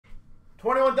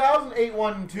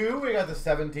21,812. We got the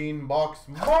 17-box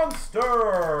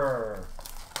monster.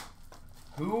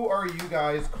 Who are you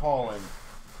guys calling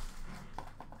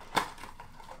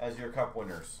as your cup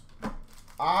winners?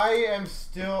 I'm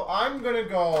going to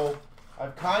go,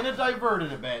 I've kind of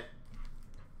diverted a bit,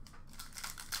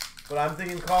 but I'm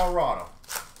thinking Colorado.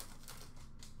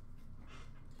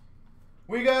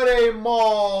 We got a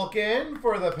Malkin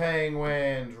for the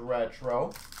Penguins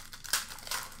retro.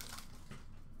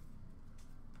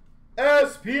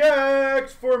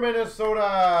 SPX for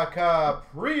Minnesota,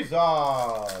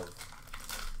 Kaprizov.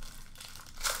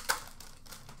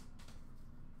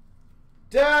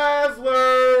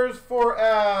 Dazzlers for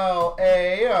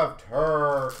LA of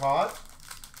Turcotte.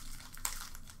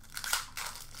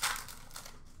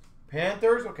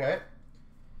 Panthers, okay.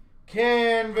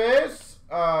 Canvas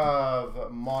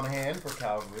of Monahan for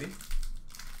Calgary.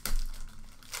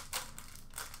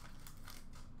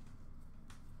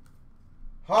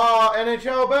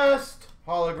 NHL Best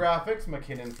Holographics,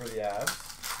 McKinnon for the Avs.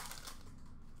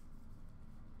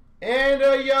 And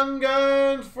Young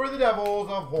Guns for the Devils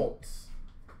of Holtz.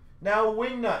 Now,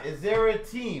 Wingnut, is there a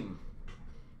team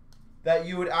that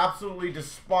you would absolutely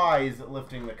despise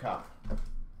lifting the cup?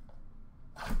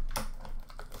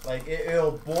 Like,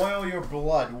 it'll boil your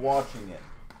blood watching it.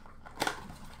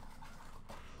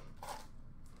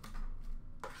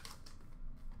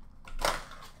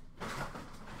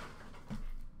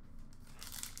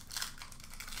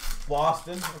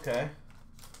 Boston, okay.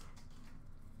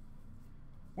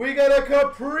 We got a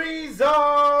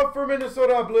Kaprizov for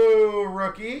Minnesota, blue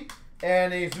rookie.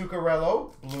 And a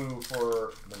Zuccarello, blue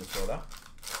for Minnesota.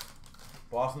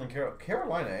 Boston and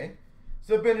Carolina, eh?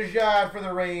 Zibanejad for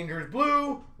the Rangers,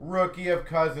 blue. Rookie of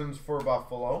Cousins for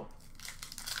Buffalo.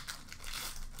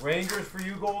 Rangers for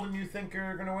you, Golden, you think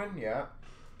you're going to win? Yeah.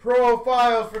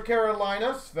 Profiles for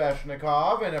Carolina,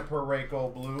 Sveshnikov. And a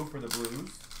Parayko blue for the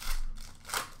Blues.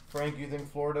 Frank, you think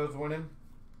Florida's winning?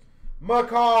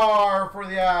 Makar for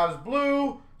the Avs,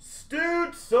 blue.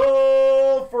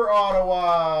 Stutzel for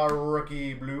Ottawa,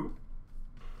 rookie blue.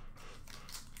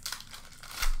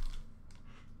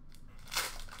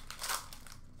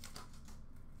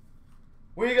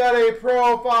 We got a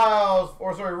profiles,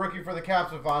 or sorry, rookie for the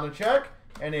Caps of Vanacek,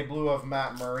 and a blue of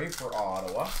Matt Murray for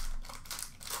Ottawa.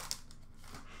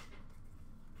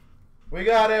 We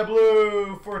got a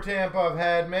blue for Tampa of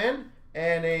Hedman.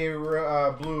 And a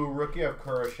blue rookie of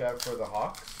Kurashev for the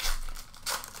Hawks.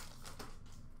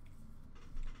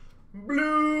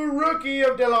 Blue rookie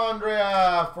of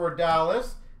Dellandrea for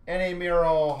Dallas. And a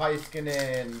Miro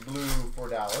Heiskanen blue for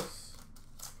Dallas.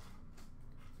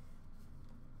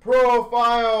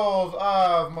 Profiles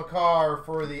of Makar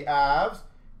for the Avs.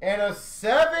 And a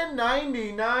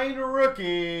 $7.99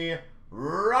 rookie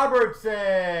Robertson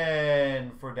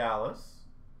for Dallas.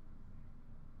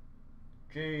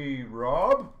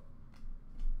 J-Rob.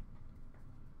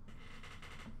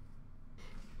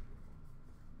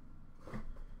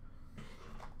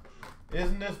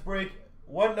 Isn't this break...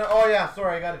 What? No, oh, yeah,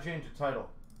 sorry, I got to change the title.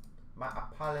 My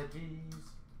apologies.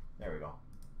 There we go.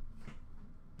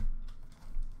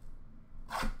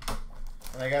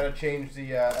 And I got to change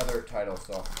the other title,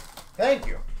 so... Thank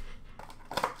you.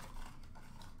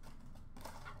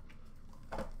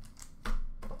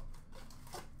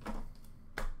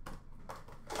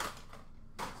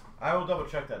 I will double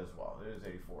check that as well. It is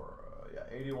 84. Yeah,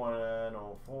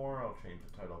 8104. I'll change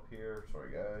the title up here.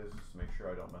 Sorry, guys. Just to make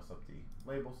sure I don't mess up the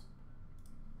labels.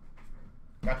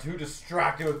 Got too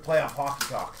distracted with playoff hockey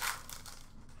talk.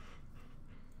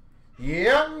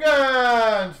 Young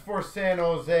Guns for San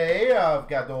Jose of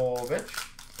Gadovich.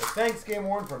 Thanks, Game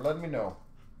Warren, for letting me know.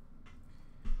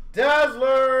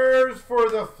 Dazzlers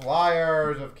for the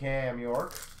Flyers of Cam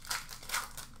York.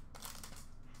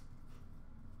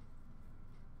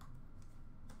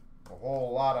 A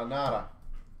whole lot of nada.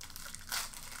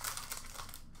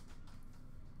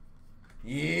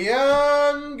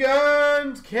 Young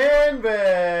Guns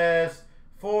canvas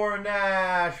for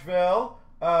Nashville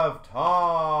of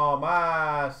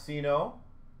Tomasino.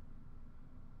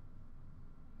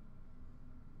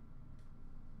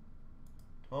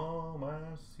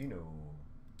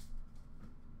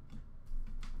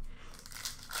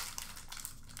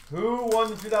 Who won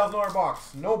the $2,000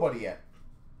 box? Nobody yet.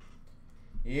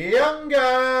 Young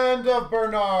Guns of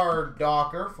Bernard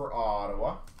Docker for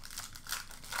Ottawa.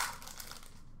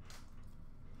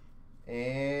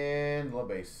 And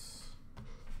LaBase.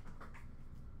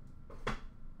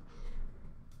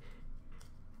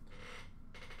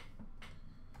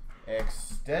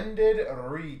 Extended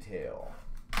Retail.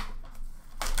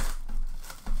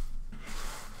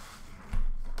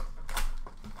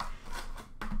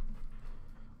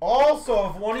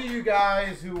 Also, if one of you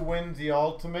guys who wins the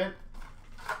Ultimate,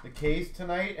 the case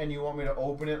tonight, and you want me to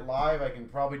open it live, I can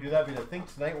probably do that. But I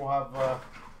think tonight we'll have,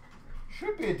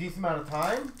 should be a decent amount of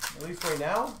time. At least right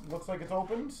now, looks like it's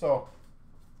open. So,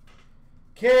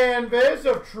 canvas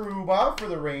of Trouba for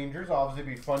the Rangers.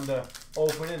 Obviously, it'd be fun to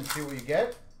open it and see what you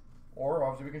get. Or,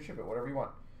 obviously, we can ship it, whatever you want.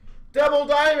 Double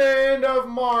Diamond of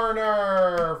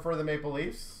Marner for the Maple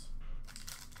Leafs.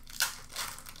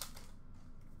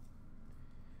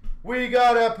 We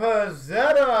got a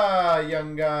Pizzetta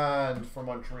Young Guns for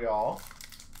Montreal.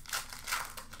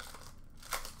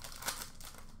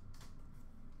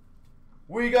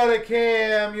 We got a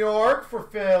Cam York for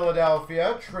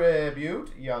Philadelphia.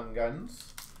 Tribute Young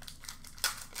Guns.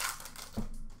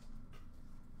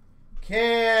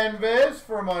 Canvas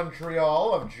for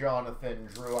Montreal of Jonathan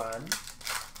Drouin.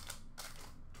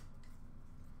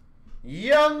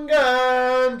 Young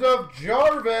Guns of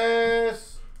Jarvis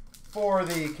for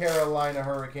the Carolina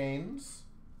Hurricanes.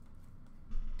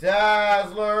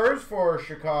 Dazzlers for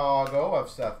Chicago of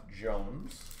Seth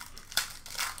Jones.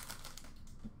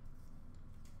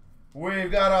 We've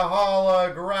got a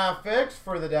holographics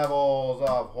for the Devils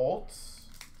of Holtz.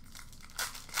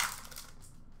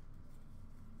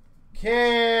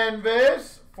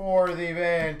 Canvas for the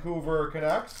Vancouver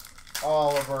Canucks,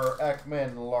 Oliver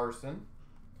Ekman-Larsson.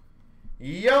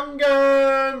 Young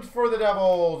Guns for the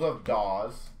Devils of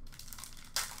Dawes.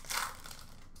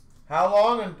 How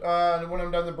long? And when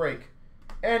I'm done the break.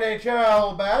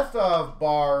 NHL Best of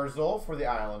Barzal for the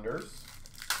Islanders.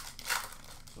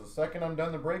 So the second I'm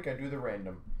done the break, I do the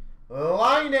random.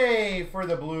 Line for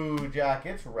the Blue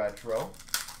Jackets, retro.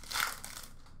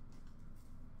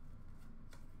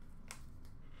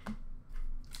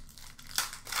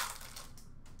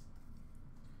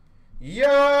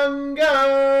 Young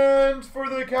Guns for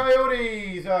the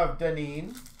Coyotes of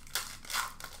Dineen.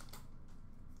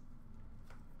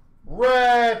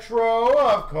 Retro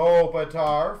of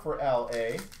Kopitar for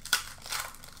LA.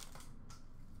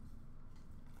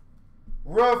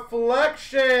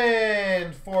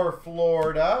 Reflection for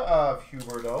Florida of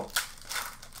Huberdeau.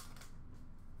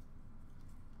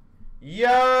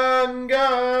 Young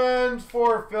Guns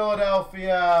for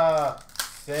Philadelphia,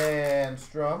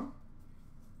 Sandstrom.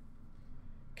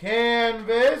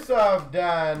 Canvas of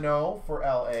Dano for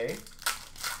LA.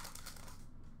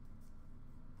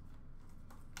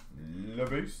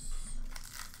 Levis.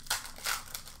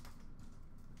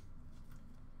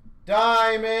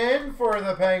 Diamond for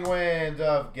the Penguins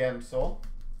of Gensel.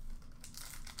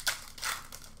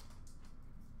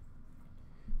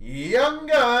 Young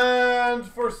Guns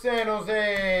for San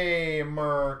Jose,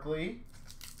 Merkley.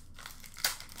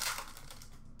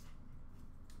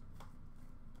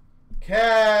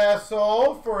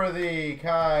 Castle for the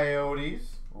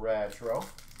Coyotes, retro.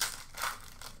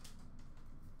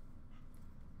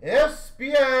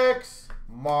 SPX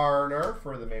Marner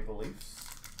for the Maple Leafs.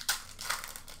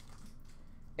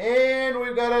 And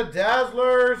we've got a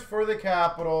Dazzlers for the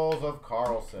Capitals of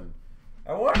Carlson.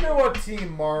 I wonder what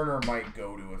team Marner might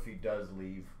go to if he does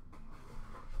leave.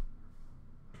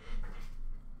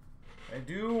 I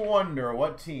do wonder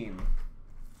what team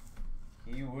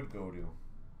he would go to.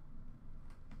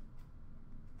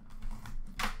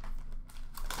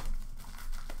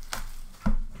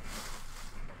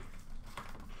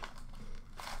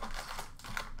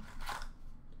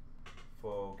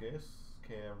 Focus,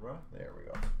 camera, there we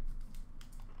go.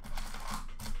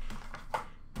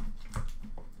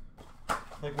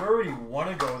 Like, where would he want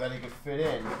to go that he could fit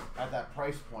in at that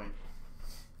price point?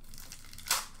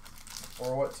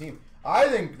 Or what team? I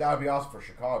think that would be awesome for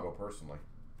Chicago, personally.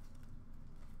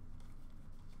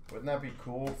 Wouldn't that be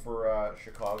cool for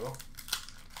Chicago?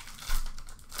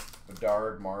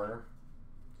 Bedard, Marner.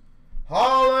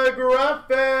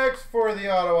 Holographics for the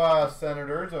Ottawa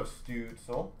Senators of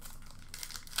Stutzel.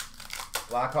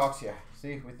 Blackhawks, yeah.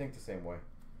 See, we think the same way.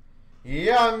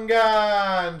 Young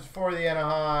Guns for the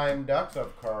Anaheim Ducks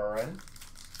of Curran.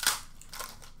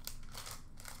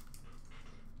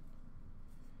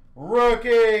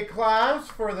 Rookie class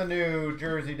for the New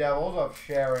Jersey Devils of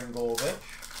Sharon Goldich.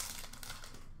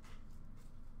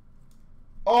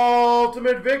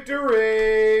 Ultimate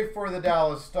victory for the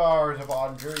Dallas Stars of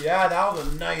Ottinger. Yeah, that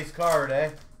was a nice card,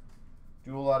 eh?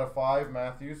 Dual out of 5,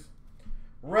 Matthews.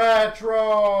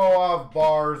 Retro of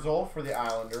Barzal for the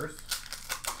Islanders.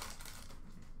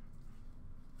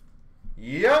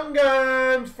 Young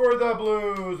Guns for the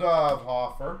Blues of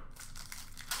Hoffer.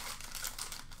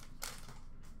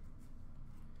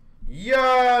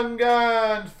 Young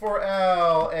Guns for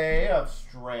LA of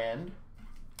Strand.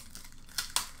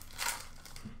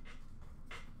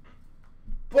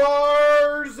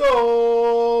 Barzo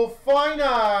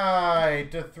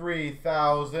Finite to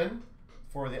 3,000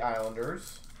 for the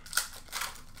Islanders.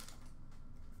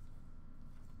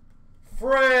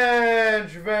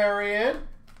 French variant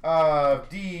of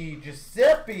Di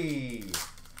Giuseppe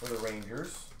for the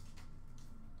Rangers.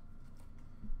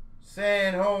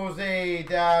 San Jose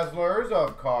Dazzlers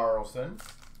of Carlson.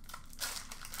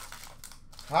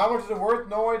 How much is it worth?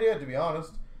 No idea, to be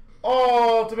honest.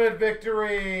 Ultimate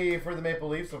Victory for the Maple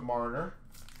Leafs of Marner.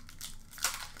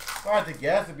 If I had to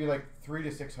guess, it'd be like 300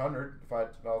 to 600.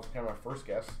 That was kind of my first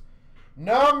guess.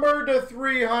 Number to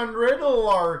 300,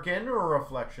 Larkin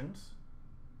Reflections.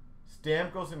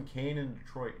 Stamkos and Kane in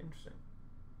Detroit. Interesting.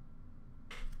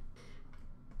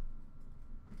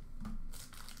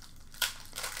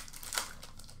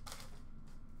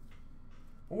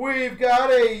 We've got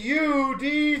a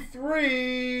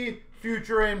UD3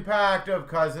 Future Impact of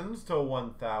Cousins to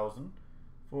 1,000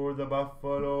 for the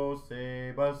Buffalo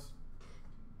Sabres.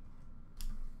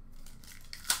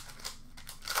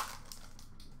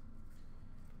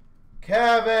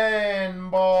 Kevin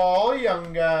Ball,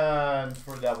 Young Guns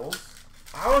for Devils.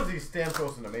 How is he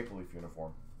Stamkos in a Maple Leaf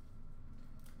uniform?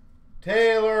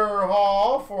 Taylor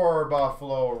Hall for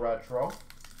Buffalo Retro.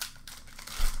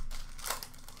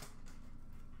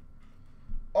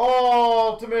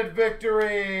 Ultimate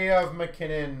Victory of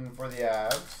McKinnon for the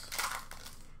Avs.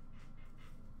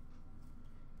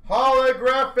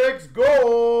 Holographics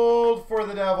Gold for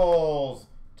the Devils.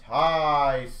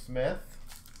 Ty Smith.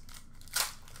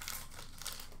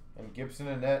 And Gibson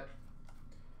and net.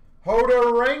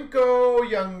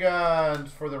 Hodorenko Young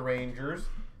Guns for the Rangers.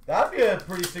 That'd be a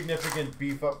pretty significant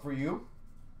beef up for you.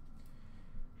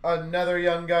 Another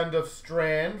Young Gun of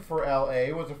Strand for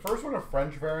LA. Was the first one a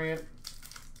French variant?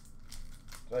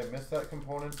 Did I miss that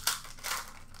component?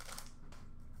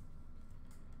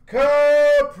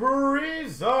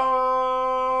 Kaprizov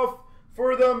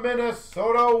for the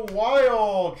Minnesota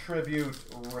Wild Tribute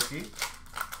Rookie.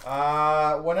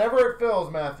 Whenever it fills,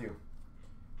 Matthew.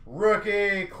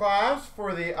 Rookie class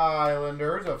for the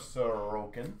Islanders of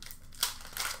Sorokin.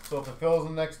 So if it fills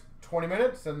in the next 20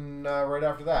 minutes, and right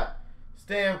after that.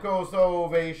 Stamkos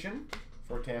Ovation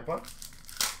for Tampa.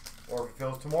 Or if it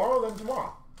fills tomorrow, then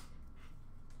tomorrow.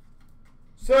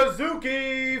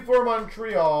 Suzuki for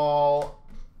Montreal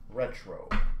Retro.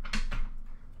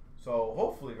 So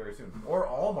hopefully very soon. Or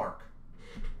Allmark.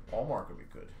 Allmark would be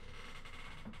good.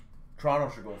 Toronto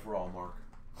should go for Allmark.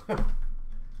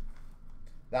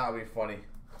 That would be funny.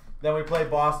 Then we play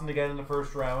Boston again in the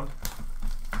first round.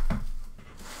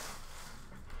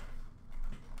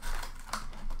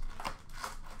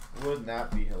 Wouldn't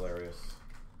that be hilarious?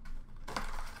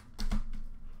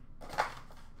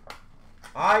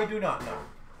 I do not know.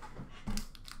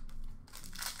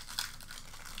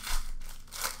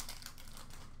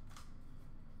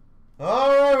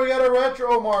 Alright, we got a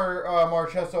retro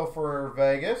Marchesso for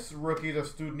Vegas. Rookies of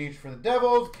Studnich for the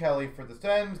Devils. Kelly for the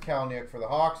Sens. Kalnick for the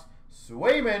Hawks.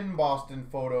 Swayman, Boston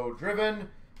Photo Driven.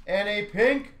 And a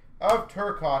pink of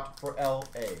Turcotte for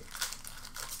LA.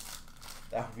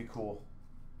 That would be cool.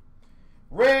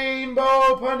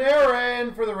 Rainbow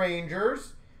Panarin for the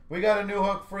Rangers. We got a new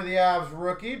hook for the Avs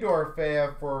rookie.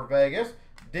 Dorofeyev for Vegas.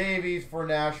 Davies for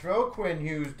Nashville. Quinn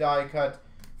Hughes die cut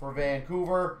for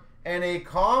Vancouver. And a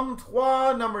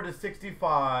Comtois number to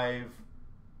 65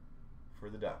 for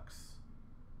the Ducks.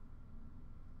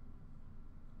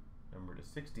 Number to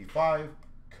 65,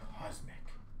 Cosmic.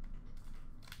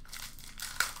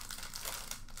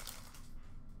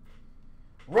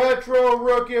 Retro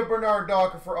rookie of Bernard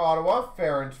Docker for Ottawa.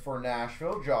 Ferentz for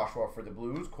Nashville. Joshua for the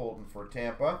Blues. Colton for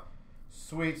Tampa.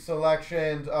 Sweet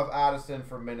selections of Addison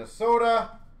for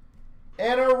Minnesota.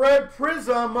 And a red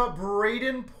prism,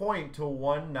 Braden Point to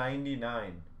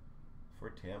 199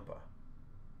 for Tampa.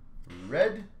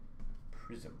 Red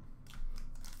prism.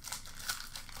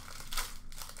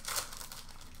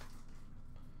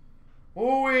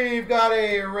 We've got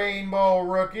a rainbow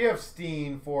rookie of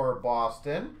Steen for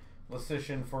Boston.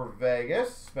 Lecition for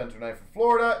Vegas. Spencer Knight for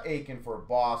Florida. Aiken for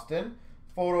Boston.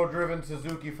 Photo-driven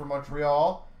Suzuki for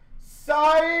Montreal.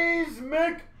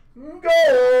 Seismic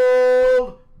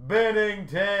Gold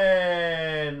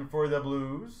Bennington for the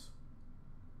Blues.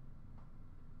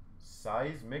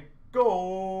 Seismic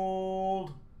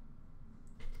Gold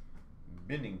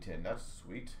Bennington. That's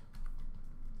sweet.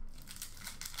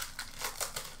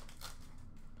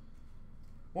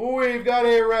 We've got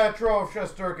a retro of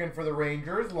Shesterkin for the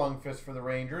Rangers. Lungfist for the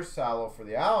Rangers. Salo for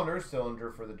the Islanders. Cylinder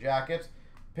for the Jackets.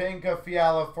 Pink of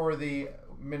Fiala for the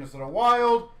Minnesota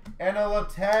Wild. And a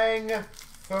Letang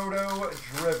Photo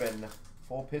Driven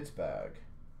full Pitts bag.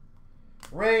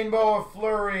 Rainbow of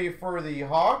Flurry for the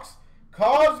Hawks.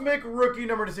 Cosmic Rookie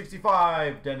number to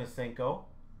 65, Denisenko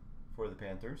for the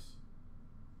Panthers.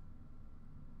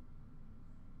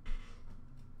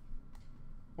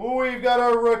 We've got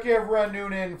a rookie of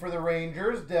Ranoonen for the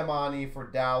Rangers. Demani for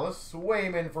Dallas.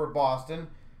 Swayman for Boston.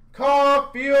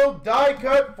 Caulfield die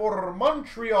cut for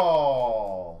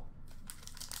Montreal.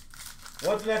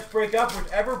 What's the next break up?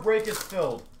 Whichever break is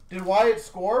filled. Did Wyatt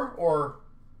score, or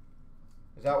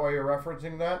is that why you're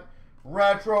referencing that?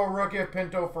 Retro rookie of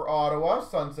Pinto for Ottawa.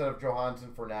 Sunset of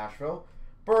Johansson for Nashville.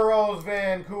 Burrows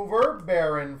Vancouver.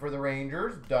 Barron for the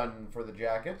Rangers. Dunn for the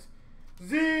Jackets.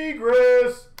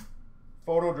 Zegras.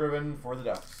 Photo driven for the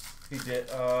Ducks. He did,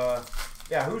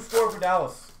 yeah, who scored for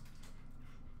Dallas?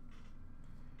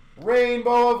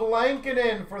 Rainbow of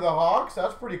Lankinen for the Hawks.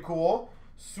 That's pretty cool.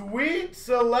 Sweet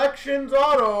Selections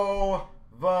Auto.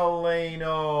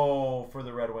 Valeno for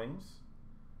the Red Wings.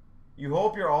 You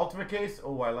hope your ultimate case.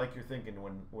 Oh, I like your thinking,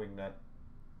 Wingnut.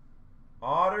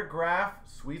 Autograph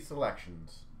Sweet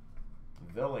Selections.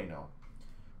 Valeno.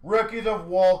 Rookies of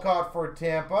Walcott for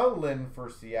Tampa. Lynn for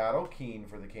Seattle. Keane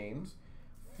for the Canes.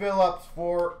 Phillips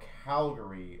for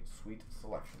Calgary. Sweet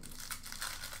Selections.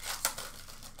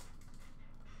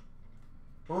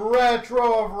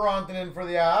 Retro of Rantanen for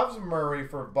the Avs. Murray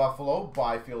for Buffalo.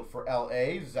 Byfield for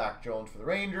LA. Zach Jones for the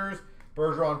Rangers.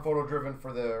 Bergeron photo driven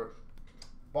for the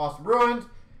Boston Bruins.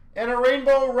 And a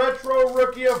Rainbow Retro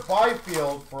Rookie of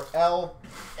Byfield for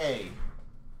LA.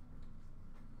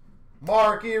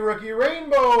 Marquee Rookie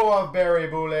Rainbow of Barry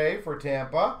Boulay for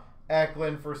Tampa.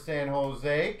 Eklund for San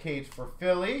Jose. Cates for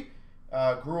Philly.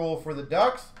 Gruel for the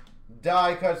Ducks.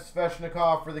 Die cut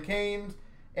Sveshnikov for the Canes.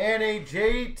 And a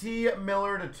JT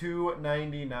Miller to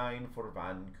 299 for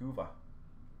Vancouver.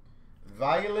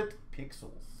 Violet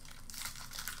Pixels.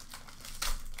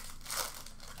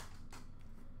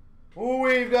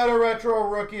 We've got a retro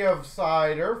rookie of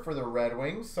Sider for the Red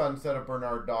Wings. Sunset of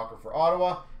Bernard Docker for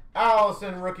Ottawa.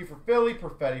 Allison rookie for Philly.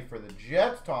 Perfetti for the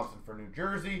Jets. Thompson for New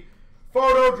Jersey.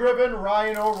 Photo driven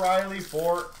Ryan O'Reilly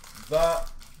for the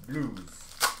Blues.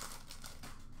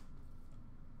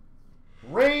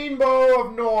 Rainbow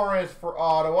of Norris for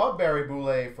Ottawa. Barry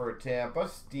Boulay for Tampa.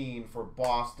 Steen for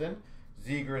Boston.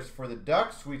 Zegras for the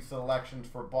Ducks. Sweet Selections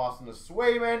for Boston to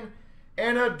Swayman.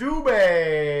 And a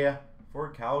Dubé for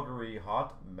Calgary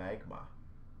Hot Magma.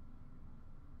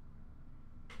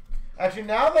 Actually,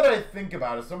 now that I think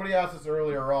about it, somebody asked us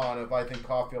earlier on if I think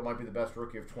Caulfield might be the best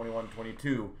rookie of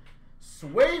 21-22.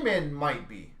 Swayman might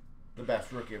be the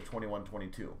best rookie of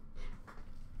 21-22.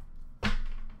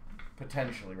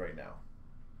 Potentially right now.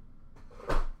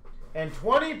 And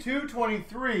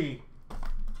 22-23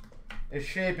 is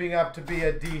shaping up to be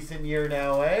a decent year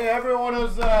now, eh? Everyone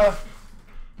is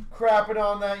crapping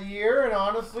on that year, and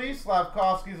honestly,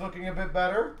 Slavkovsky's looking a bit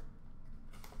better.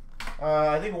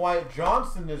 I think Wyatt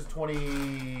Johnston is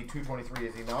 22-23,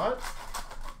 is he not?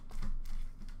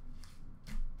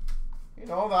 You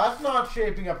know, that's not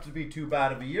shaping up to be too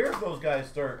bad of a year if those guys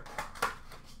start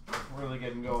really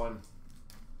getting going.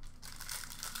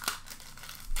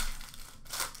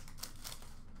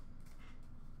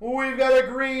 We've got a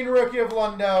green rookie of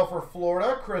Lundell for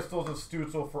Florida, Crystals of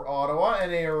Stutzel for Ottawa,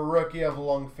 and a rookie of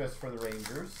Lundqvist for the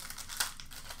Rangers.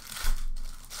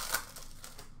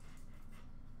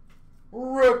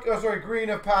 Green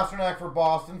of Pasternak for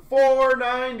Boston,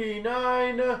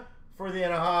 $4.99 for the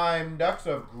Anaheim Ducks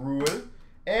of Gruel,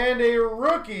 and a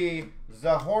rookie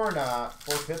Zahorna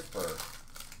for Pittsburgh.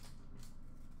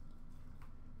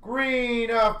 Green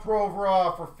of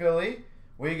Provorov for Philly.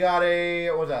 We got a,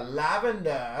 what was that,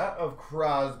 Lavender of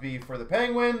Crosby for the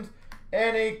Penguins.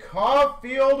 And a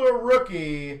Caulfield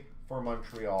rookie for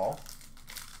Montreal.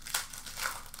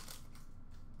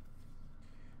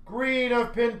 Green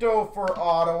of Pinto for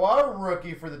Ottawa.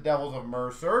 Rookie for the Devils of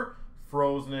Mercer.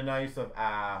 Frozen and Ice of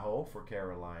Aho for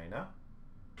Carolina.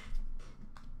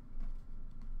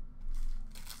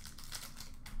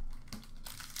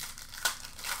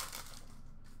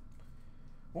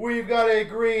 We've got a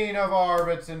green of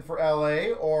Arvidsson for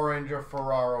LA, orange of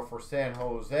Ferraro for San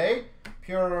Jose,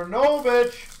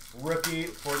 Puranovich, rookie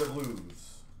for the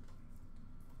Blues.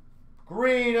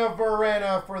 Green of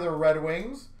Verena for the Red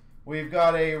Wings. We've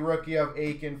got a rookie of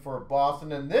Aiken for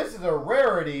Boston, and this is a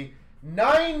rarity,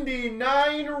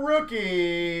 99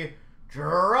 rookie,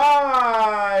 Drysdale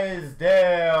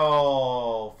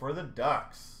for the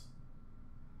Ducks.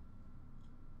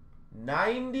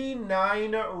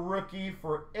 99 rookie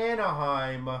for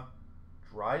Anaheim,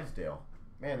 Drysdale.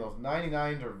 Man, those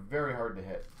 99s are very hard to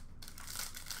hit.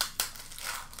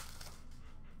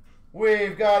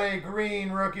 We've got a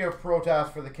green rookie of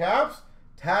Protas for the Caps.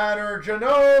 Tanner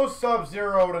Jeannot,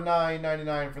 Sub-Zero to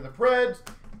 9.99 for the Preds.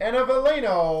 And a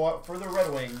Veleno for the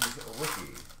Red Wings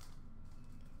rookie.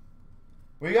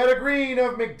 We got a green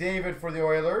of McDavid for the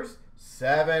Oilers.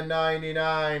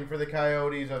 $7.99 for the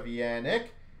Coyotes of Yannick.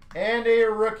 And a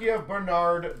rookie of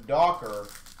Bernard Docker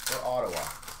for Ottawa.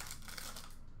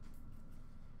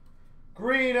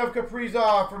 Green of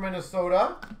Kaprizov for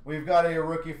Minnesota. We've got a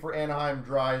rookie for Anaheim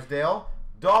Drysdale.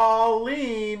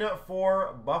 Dahlin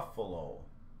for Buffalo.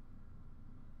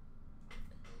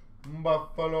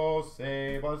 Buffalo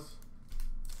save us.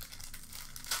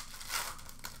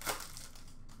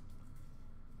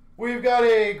 We've got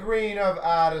a green of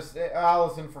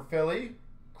Allison for Philly.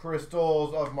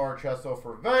 Crystals of Marchesso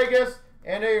for Vegas.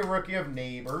 And a rookie of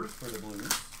Neighbors for the Blues.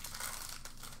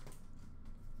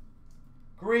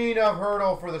 Green of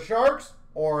Hurdle for the Sharks.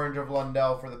 Orange of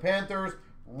Lundell for the Panthers.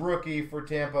 Rookie for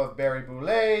Tampa of Barry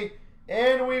Boulay.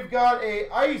 And we've got a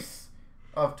ice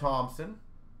of Thompson.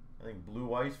 I think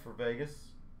blue ice for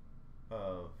Vegas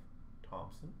of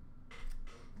Thompson.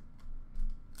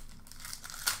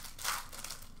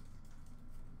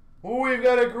 We've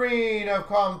got a green of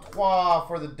Comtois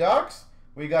for the Ducks.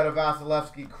 We got a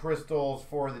Vasilevsky Crystals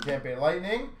for the Tampa Bay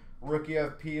Lightning. Rookie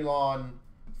of Pilon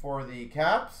for the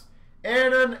Caps.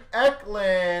 And an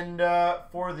Eklund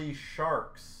for the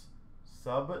Sharks.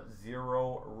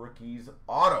 Sub-Zero Rookies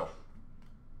Auto.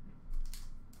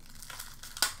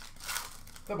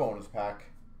 The bonus pack.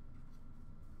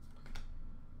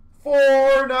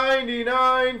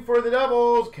 $4.99 for the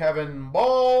Devils, Kevin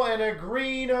Ball, and a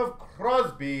green of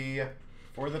Crosby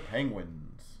for the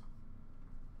Penguins.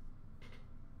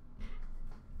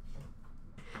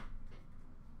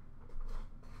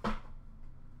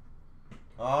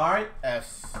 All right,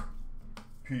 SPX.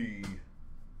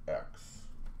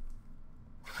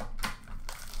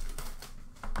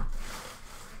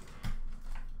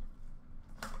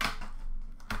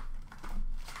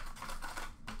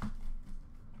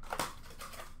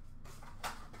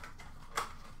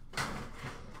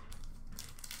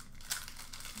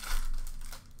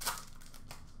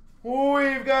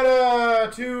 We've got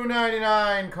a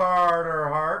 $2.99 Carter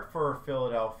Hart for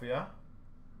Philadelphia.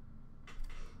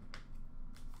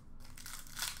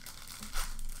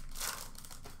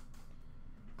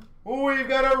 We've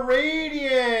got a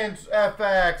Radiant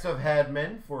FX of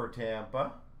Hedman for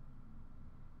Tampa.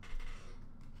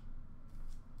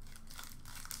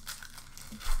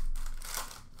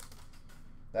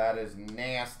 That is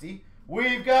nasty.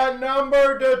 We've got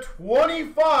number to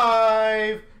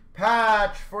 25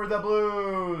 patch for the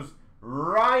Blues,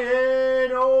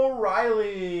 Ryan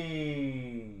O'Reilly.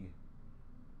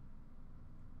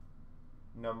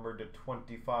 Number to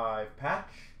 25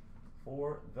 patch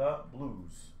for the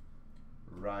Blues,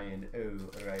 Ryan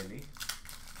O'Reilly.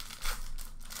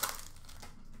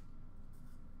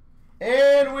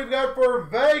 And we've got for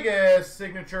Vegas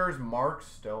signatures, Mark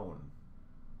Stone.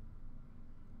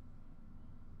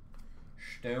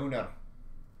 Stoner.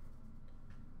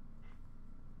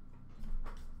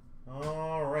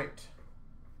 All right.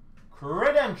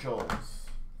 Credentials.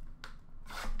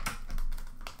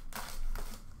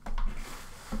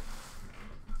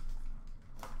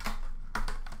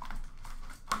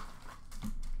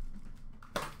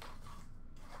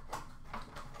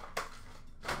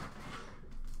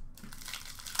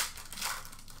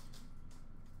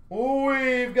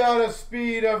 We've got a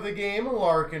speed of the game,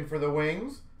 Larkin for the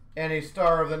Wings, and a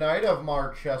star of the night of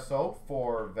Marchesso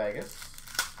for Vegas.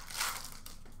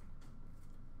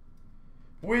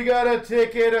 We got a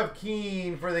ticket of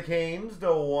Keane for the Canes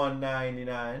to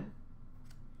 199.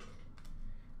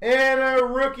 And a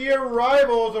rookie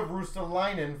arrivals of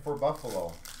Rustalainen for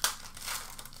Buffalo.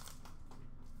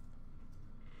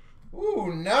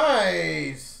 Ooh,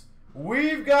 nice.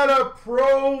 We've got a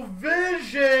Provisions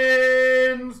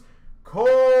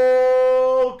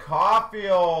Cole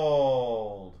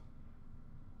Caulfield.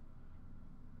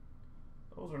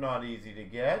 Those are not easy to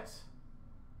get.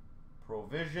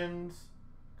 Provisions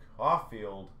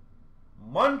Caulfield,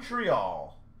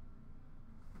 Montreal.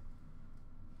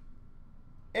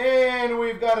 And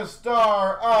we've got a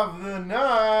star of the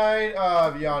night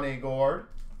of Yanni Gourde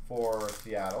for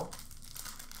Seattle.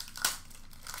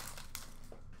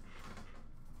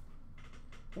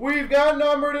 We've got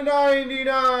number to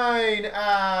 99,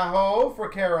 Aho for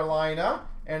Carolina.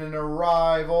 And an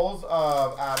arrivals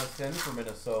of Addison for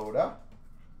Minnesota.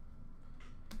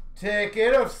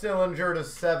 Ticket of Sillinger to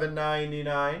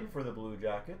 $7.99 for the Blue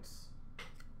Jackets.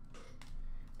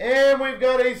 And we've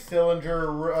got a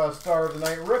Sillinger Star of the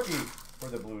Night rookie for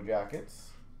the Blue Jackets.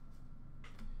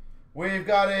 We've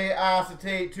got a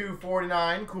Acetate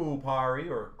 249 Kupari,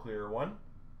 or clear one,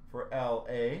 for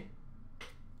LA.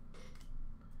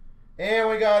 And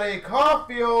we got a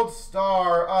Caulfield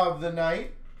Star of the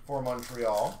Night for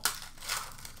Montreal.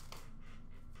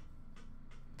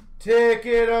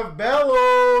 Ticket of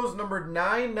Bellows, numbered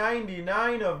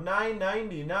 999 of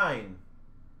 999.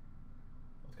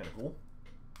 That's kind of cool.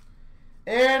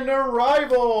 And the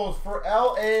Rivals for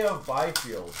LA of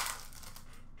Byfield.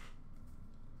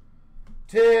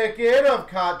 Ticket of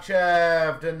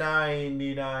Kotchev to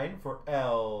 99 for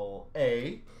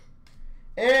LA.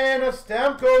 And a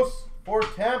Stamkos for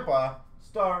Tampa,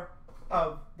 Star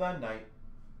of the Night.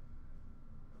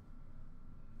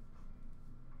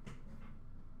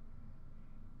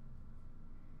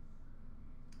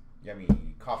 Yummy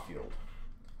Caulfield.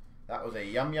 That was a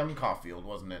yum Caulfield,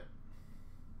 wasn't it?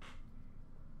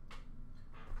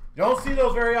 You don't see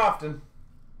those very often,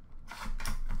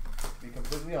 to be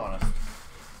completely honest.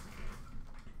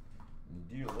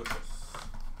 Delicious.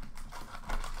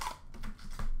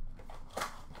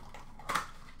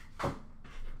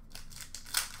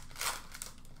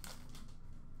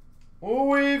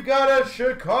 We've got a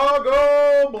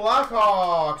Chicago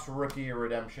Blackhawks rookie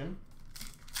redemption.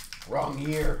 Wrong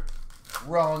year.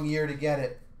 Wrong year to get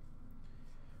it.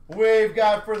 We've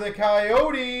got for the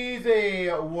Coyotes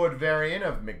a wood variant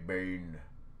of McBain.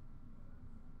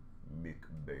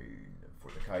 McBain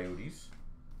for the Coyotes.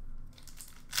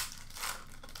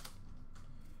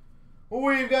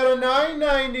 We've got a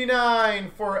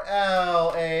 $9.99 for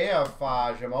LA of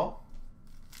Fajimo.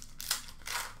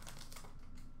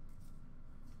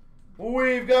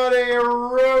 We've got a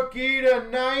rookie to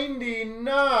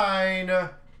 99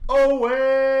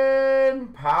 Owen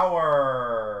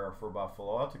Power for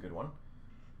Buffalo. That's a good one.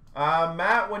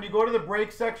 Matt, when you go to the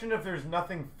break section, if there's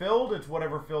nothing filled, it's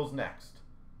whatever fills next.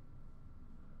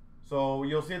 So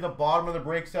you'll see at the bottom of the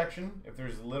break section, if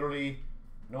there's literally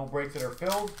no breaks that are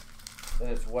filled, then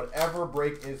it's whatever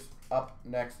break is up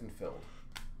next and filled.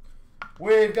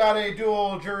 We've got a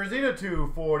dual jersey to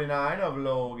 249 of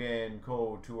Logan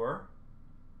Couture.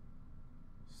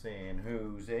 San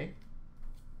Jose.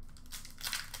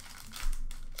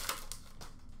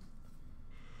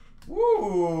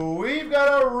 Woo! We've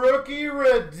got a rookie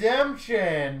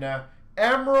redemption.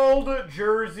 Emerald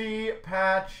jersey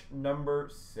patch number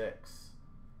 6.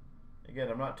 Again,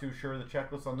 I'm not too sure of the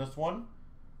checklist on this one.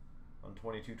 On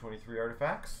 22-23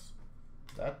 artifacts.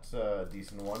 That's a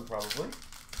decent one, probably.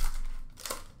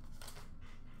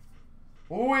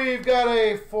 We've got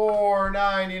a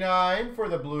 $4.99 for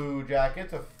the Blue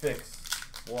Jackets, a fixed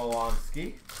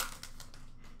Wolonski.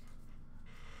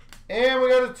 And we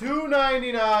got a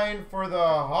 $2.99 for the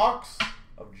Hawks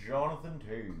of Jonathan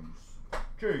Toews.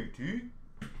 JT.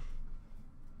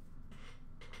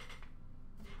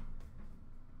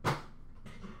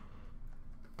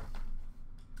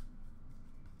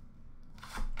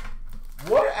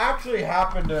 What actually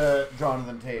happened to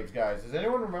Jonathan Toews, guys? Does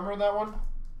anyone remember that one?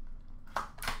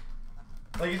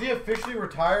 Like, is he officially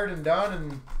retired and done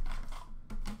and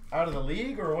out of the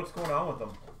league, or what's going on with him?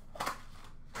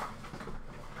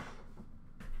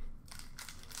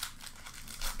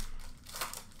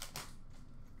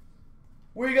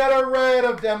 We got a red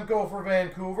of Demko for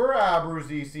Vancouver,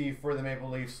 Abruzzese for the Maple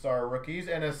Leaf Star Rookies,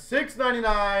 and a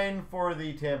 $6.99 for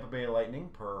the Tampa Bay Lightning,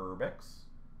 Perbix.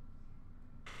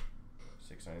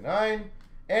 $6.99.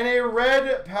 And a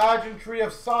red pageantry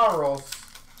of Saros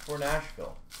for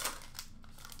Nashville.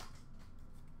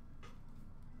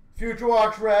 Future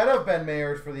Watch red of Ben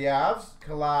Mayers for the Avs,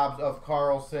 collabs of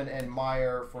Carlson and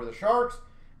Meyer for the Sharks,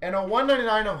 and a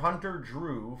 $1.99 of Hunter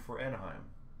Drew for Anaheim.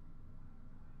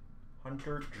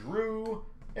 Hunter Drew,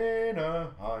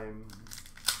 Anaheim.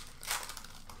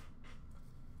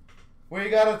 We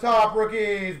got a top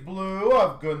rookies blue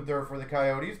of Gunther for the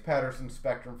Coyotes, Patterson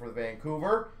Spectrum for the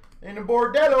Vancouver, and a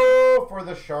Bordello for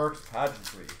the Sharks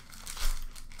pageantry.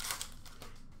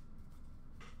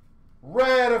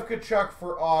 Red of Kachuk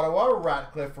for Ottawa,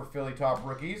 Ratcliffe for Philly top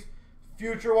rookies,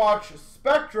 Future Watch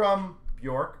Spectrum,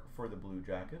 Bjork for the Blue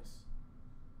Jackets,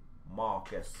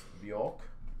 Marcus Bjork.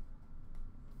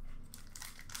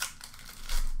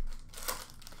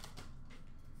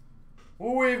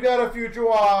 We've got a Future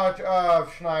Watch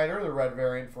of Schneider, the red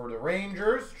variant for the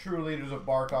Rangers. True Leaders of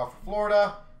Barkov for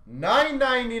Florida.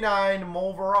 $9.99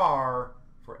 Mulverar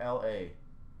for LA.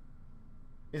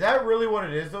 Is that really what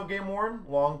it is, though, Game Worn?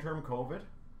 Long-term COVID?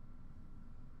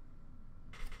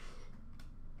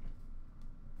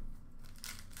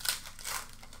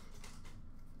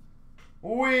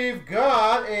 We've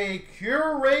got a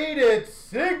curated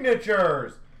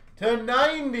signatures to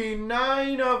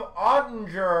 99 of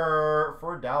Ottinger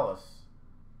for Dallas.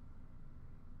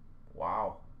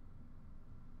 Wow.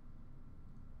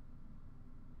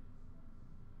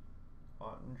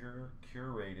 Ottinger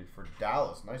curated for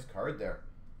Dallas. Nice card there.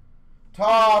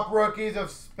 Top rookies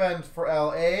of Spence for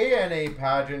LA and a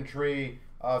pageantry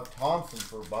of Thompson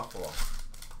for Buffalo.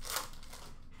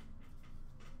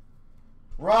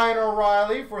 Ryan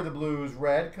O'Reilly for the Blues,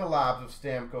 red. Collabs of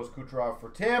Stamkos Kucherov for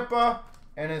Tampa.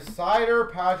 And a Cider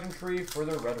pageantry for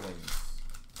the Red Wings.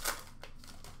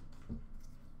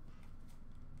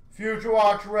 Future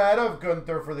Watch red of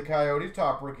Gunther for the Coyotes.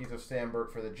 Top rookies of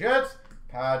Sandberg for the Jets.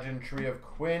 Pageantry of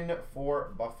Quinn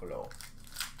for Buffalo.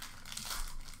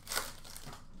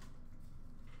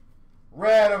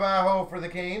 Red of Aho for the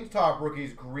Canes. Top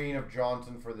rookies green of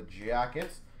Johnson for the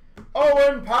Jackets.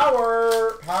 Owen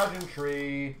Power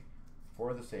pageantry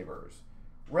for the Sabres.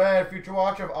 Red Future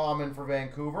Watch of Ahman for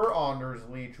Vancouver. Anders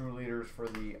Lee True Leaders for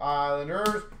the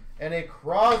Islanders. And a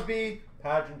Crosby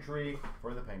pageantry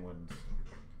for the Penguins.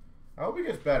 I hope he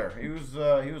gets better. He was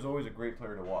always a great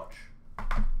player to watch.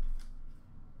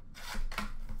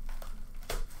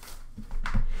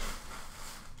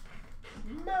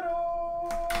 Metal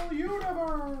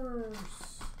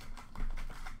Universe.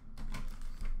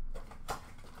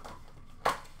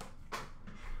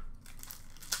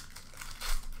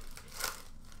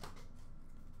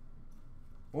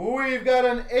 We've got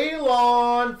an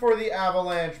Alon for the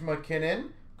Avalanche,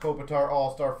 McKinnon. Kopitar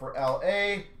All-Star for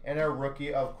LA. And a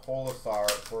rookie of Kolasar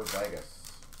for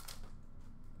Vegas.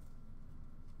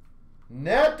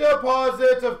 Net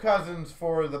deposits of Cousins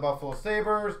for the Buffalo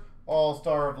Sabres.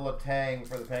 All-Star of Letang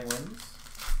for the Penguins.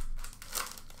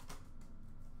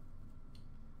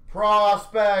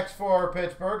 Prospects for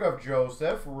Pittsburgh of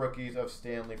Joseph. Rookies of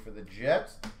Stanley for the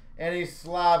Jets. And a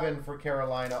Slavin for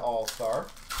Carolina All-Star.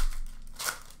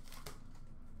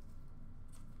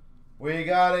 We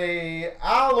got a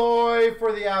Alloy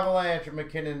for the Avalanche,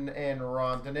 McKinnon and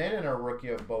Rantanen, and a rookie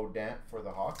of Beaudin for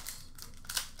the Hawks.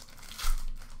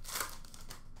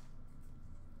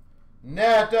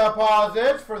 Net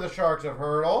deposits for the Sharks of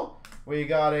Hurdle. We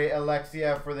got a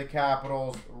Alexiev for the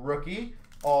Capitals, rookie.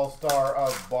 All-Star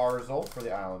of Barzal for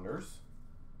the Islanders.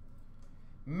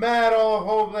 Medal of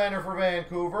Hoglander for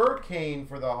Vancouver. Kane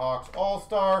for the Hawks,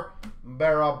 All-Star.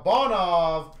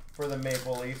 Barabanov for the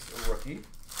Maple Leafs, rookie.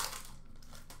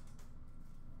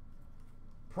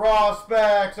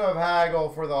 Prospects of Hagel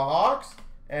for the Hawks.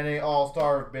 And a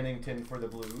All-Star of Binnington for the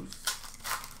Blues.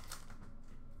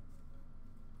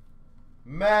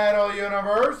 Metal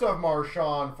Universe of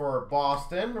Marchand for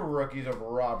Boston. Rookies of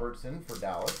Robertson for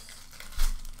Dallas.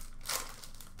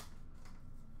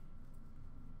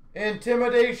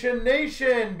 Intimidation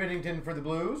Nation. Binnington for the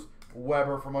Blues.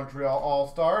 Weber for Montreal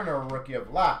All-Star. And a rookie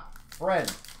of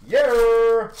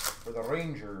Lafreniere for the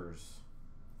Rangers.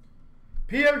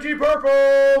 PMG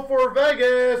Purple for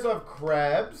Vegas of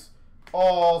Krebs.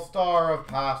 All-Star of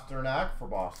Pasternak for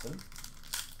Boston.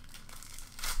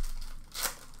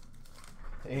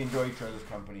 They enjoy each other's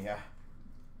company, yeah.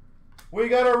 We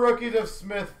got our rookies of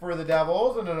Smith for the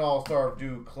Devils and an All-Star of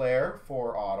Duclair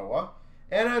for Ottawa.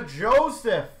 And a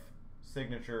Joseph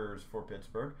signatures for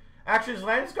Pittsburgh. Actually, is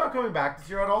Landeskog coming back this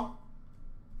year at all?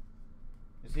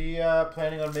 Is he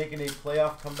planning on making a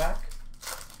playoff comeback?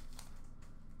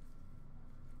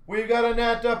 We've got a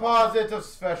net deposit of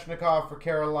Svechnikov for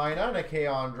Carolina and a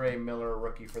K-Andre Miller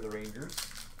rookie for the Rangers.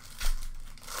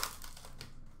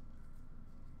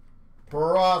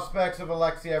 Prospects of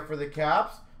Alexiev for the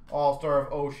Caps. All-Star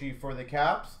of Oshie for the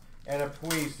Caps. And a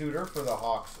Puig-Suter for the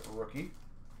Hawks rookie.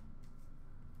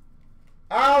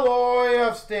 Alloy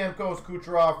of Stamkos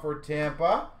Kucherov for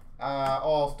Tampa.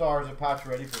 All-Stars of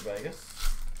Pacioretty for Vegas.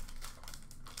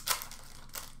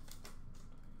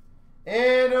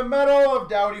 And a medal of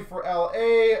Doughty for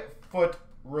LA. Foot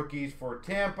rookies for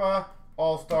Tampa.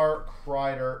 All-Star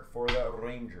Kreider for the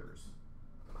Rangers.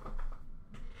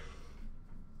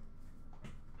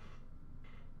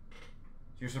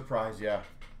 You're surprised, yeah.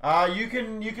 You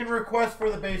can request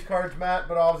for the base cards, Matt,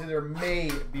 but obviously there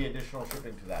may be additional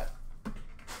shipping to that.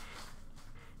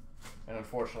 And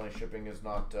unfortunately, shipping is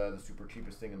not the super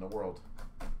cheapest thing in the world.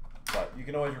 But you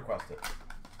can always request it.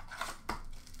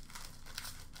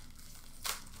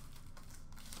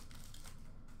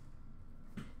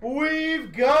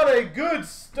 We've got a good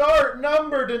start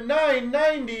number to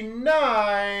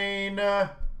 999.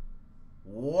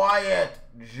 Wyatt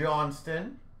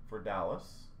Johnston for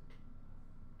Dallas.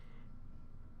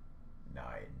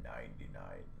 999.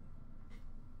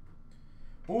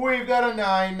 We've got a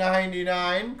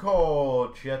 999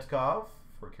 Kochetkov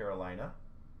for Carolina.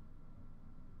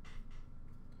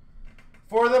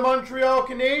 For the Montreal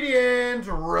Canadiens,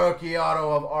 rookie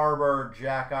auto of Arbor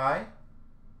Jackeye.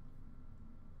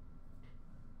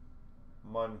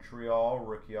 Montreal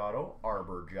rookie auto,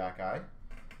 Arbor Jackeye.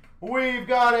 We've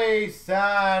got a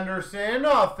Sanderson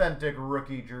authentic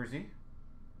rookie jersey.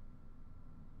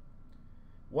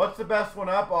 What's the best one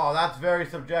up? Oh, that's very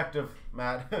subjective,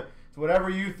 Matt. It's whatever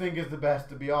you think is the best,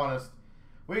 to be honest.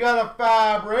 We got a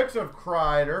Fabrics of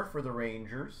Kreider for the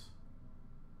Rangers.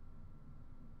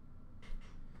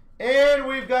 And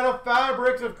we've got a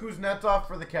Fabrics of Kuznetsov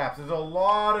for the Caps. There's a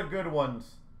lot of good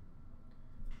ones.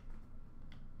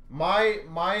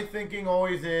 My thinking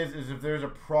always is if there's a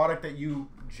product that you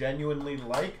genuinely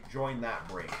like, join that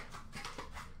break.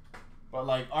 But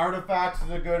like Artifacts is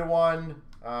a good one.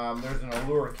 There's an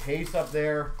Allure case up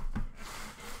there.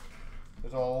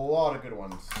 There's a lot of good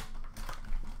ones.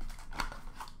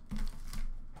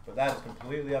 But that is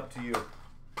completely up to you.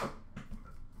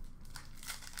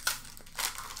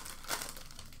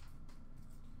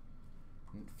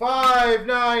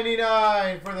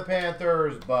 $5.99 for the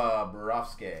Panthers,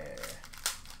 Bobrovsky.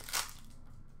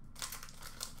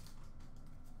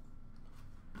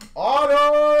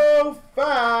 Auto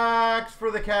Facts for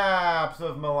the Caps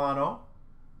of Milano.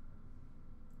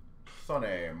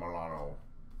 Sonny Milano.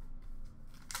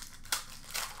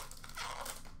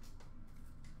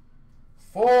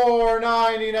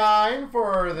 $4.99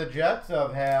 for the Jets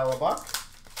of Hellebuck.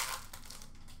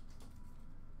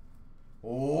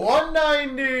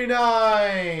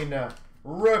 $1.99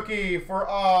 rookie for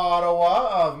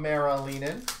Ottawa of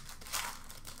Marilinen.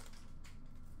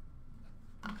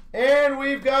 And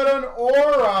we've got an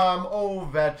Orem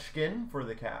Ovechkin for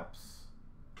the Caps.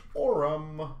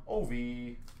 Orem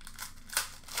Ovi.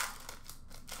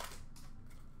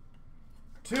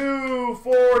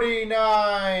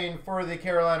 $2.49 for the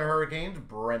Carolina Hurricanes,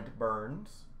 Brent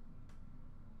Burns.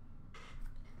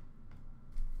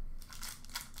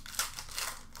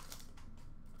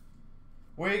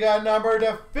 We got number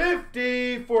to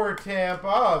 50 for Tampa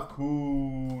of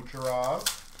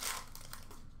Kucherov.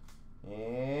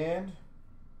 And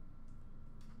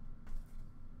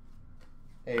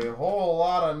a whole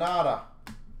lot of nada.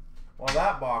 Well,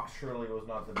 that box surely was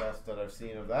not the best that I've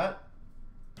seen of that.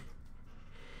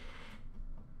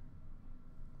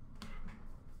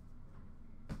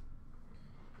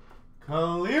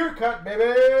 Clear cut,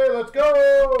 baby. Let's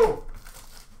go.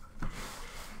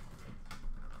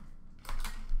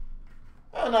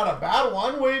 Not a bad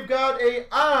one. We've got a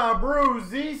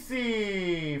Abruzzese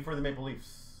for the Maple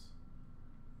Leafs.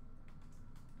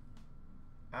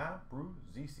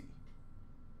 Abruzzese.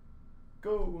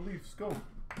 Go Leafs, go.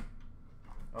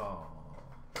 Oh.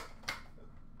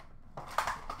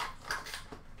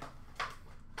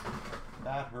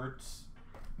 That hurts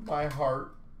my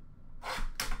heart.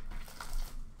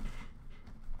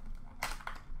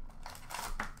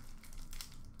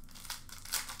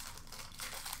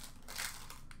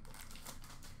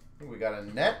 I think we got a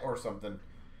net or something.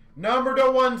 Number to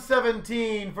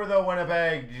 117 for the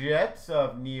Winnipeg Jets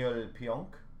of Neil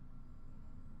Pionk.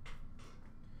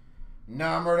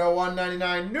 Number to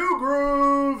 199, New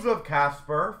Grooves of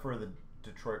Casper for the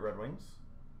Detroit Red Wings.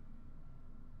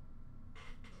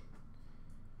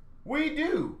 We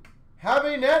do have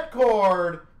a net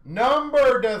cord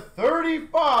number to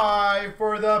 35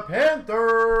 for the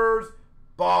Panthers,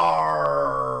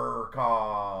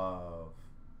 Barkov.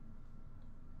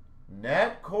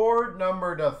 Net cord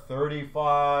number to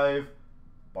 35,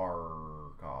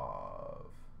 Barkov.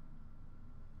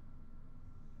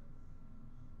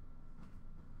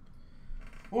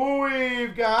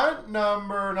 We've got not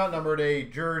numbered, a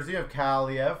jersey of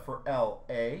Kaliev for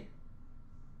LA.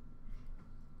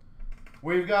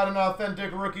 We've got an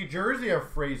authentic rookie jersey of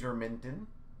Fraser Minton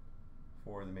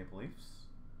for the Maple Leafs.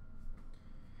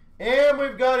 And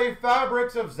we've got a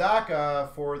Fabrics of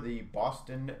Zaka for the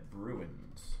Boston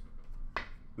Bruins.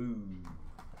 Boo.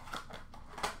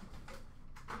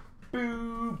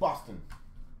 Boo, Boston.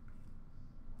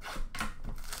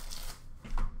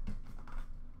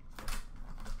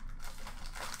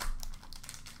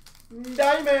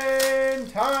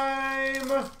 Diamond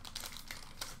time.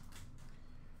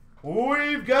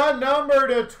 We've got number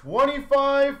to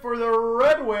 25 for the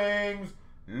Red Wings,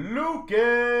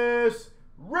 Lucas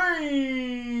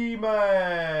Raymond.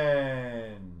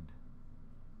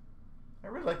 I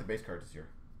really like the base cards this year.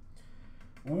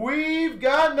 We've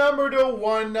got number to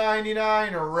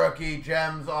 199, Rookie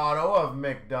Gems Auto of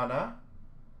McDonough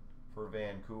for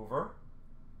Vancouver.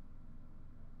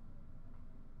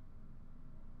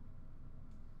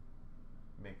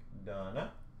 McDonough.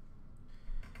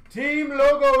 Team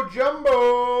Logo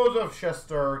Jumbos of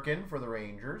Shesterkin for the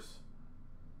Rangers.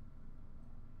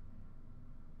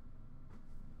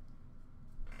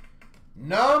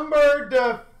 Number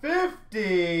to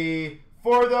 50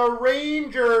 for the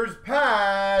Rangers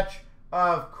patch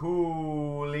of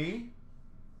Cooley.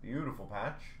 Beautiful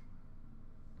patch.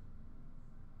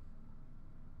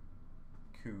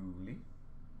 Cooley.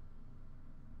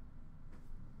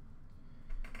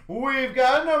 We've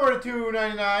got number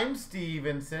 299,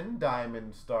 Stevenson,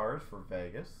 Diamond Stars for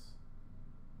Vegas.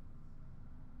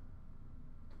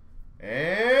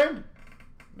 And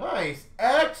nice,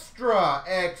 extra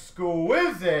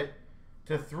exquisite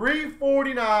to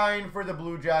 349 for the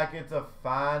Blue Jackets of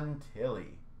Fantilli.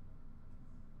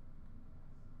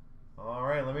 All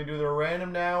right, let me do the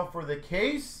random now for the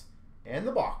case and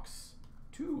the box.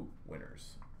 2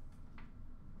 winners.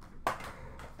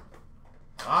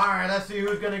 All right, let's see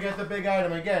who's going to get the big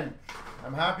item. Again,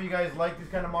 I'm happy you guys like these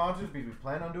kind of monsters because we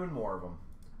plan on doing more of them.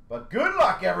 But good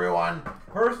luck, everyone.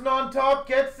 Person on top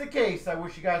gets the case. I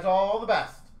wish you guys all the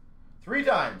best. 3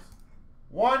 times.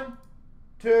 1,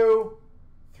 2,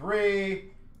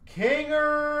 3.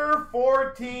 Kinger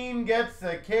 14 gets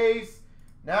the case.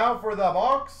 Now for the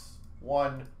box.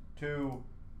 1, 2,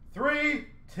 3.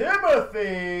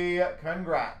 Timothy.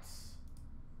 Congrats.